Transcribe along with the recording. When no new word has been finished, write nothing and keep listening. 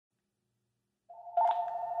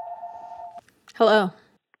Hello.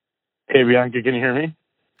 Hey, Bianca, can you hear me?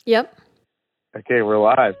 Yep. Okay, we're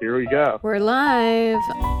live. Here we go. We're live.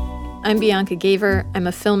 I'm Bianca Gaver. I'm a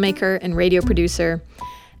filmmaker and radio producer.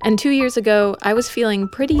 And 2 years ago, I was feeling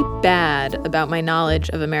pretty bad about my knowledge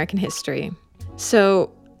of American history.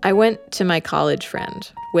 So I went to my college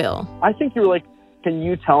friend, Will. I think you were like, can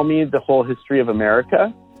you tell me the whole history of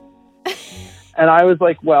America? And I was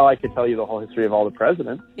like, well, I could tell you the whole history of all the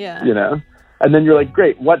presidents. Yeah. You know? And then you're like,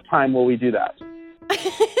 great, what time will we do that?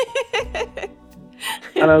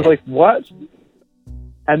 And I was like, what?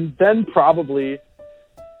 And then probably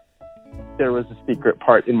there was a secret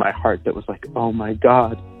part in my heart that was like, oh my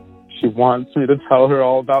God, she wants me to tell her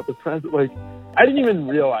all about the president. Like, I didn't even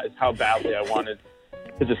realize how badly I wanted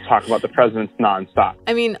to just talk about the presidents nonstop.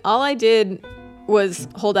 I mean, all I did was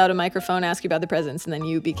hold out a microphone, ask you about the presidents, and then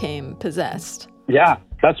you became possessed. Yeah,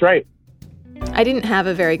 that's right. I didn't have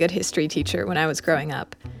a very good history teacher when I was growing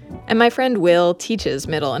up. And my friend Will teaches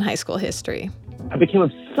middle and high school history. I became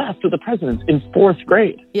obsessed with the presidents in 4th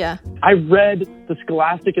grade. Yeah. I read the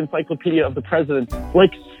Scholastic Encyclopedia of the Presidents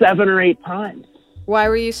like 7 or 8 times. Why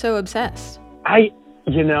were you so obsessed?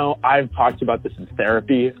 I've talked about this in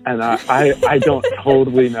therapy, and I don't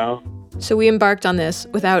totally know. So we embarked on this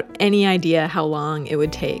without any idea how long it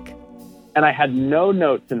would take. And I had no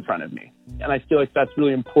notes in front of me. And I feel like that's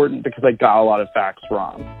really important because I got a lot of facts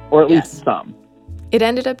wrong, or at least some. It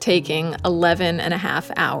ended up taking 11 and a half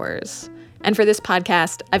hours. And for this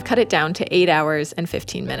podcast, I've cut it down to 8 hours and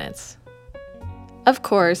 15 minutes. Of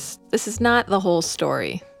course, this is not the whole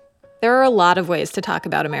story. There are a lot of ways to talk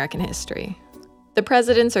about American history. The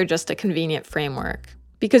presidents are just a convenient framework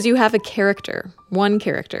because you have a character, one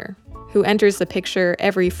character, who enters the picture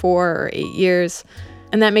every 4 or 8 years,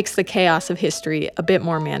 and that makes the chaos of history a bit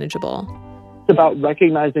more manageable. It's about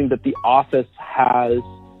recognizing that the office has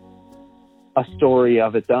a story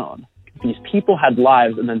of its own. These people had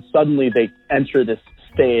lives, and then suddenly they enter this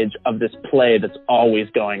stage of this play that's always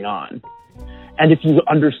going on. And if you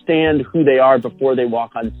understand who they are before they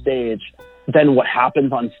walk on stage, then what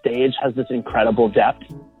happens on stage has this incredible depth.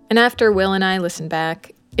 And after Will and I listened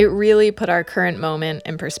back, it really put our current moment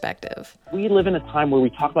in perspective. We live in a time where we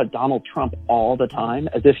talk about Donald Trump all the time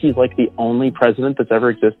as if he's like the only president that's ever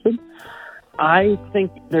existed. I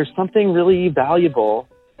think there's something really valuable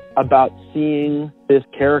about seeing this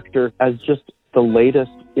character as just the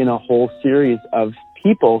latest in a whole series of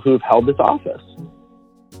people who've held this office.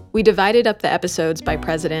 We divided up the episodes by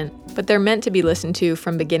president, but they're meant to be listened to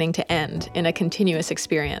from beginning to end in a continuous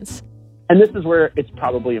experience. And this is where it's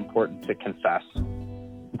probably important to confess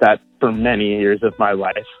that for many years of my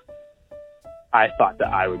life, I thought that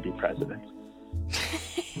I would be president.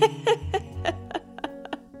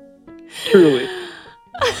 Truly.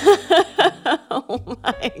 Oh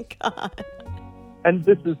my God. And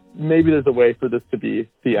maybe there's a way for this to be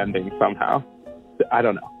the ending somehow. I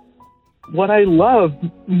don't know. What I love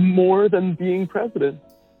more than being president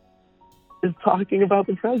is talking about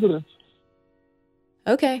the president.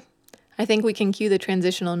 Okay. I think we can cue the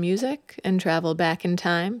transitional music and travel back in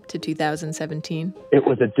time to 2017. It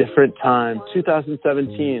was a different time.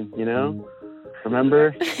 2017, you know?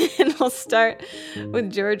 Remember? And we'll start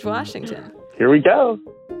with George Washington. Here we go.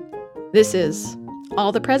 This is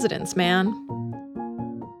All the Presidents, Man.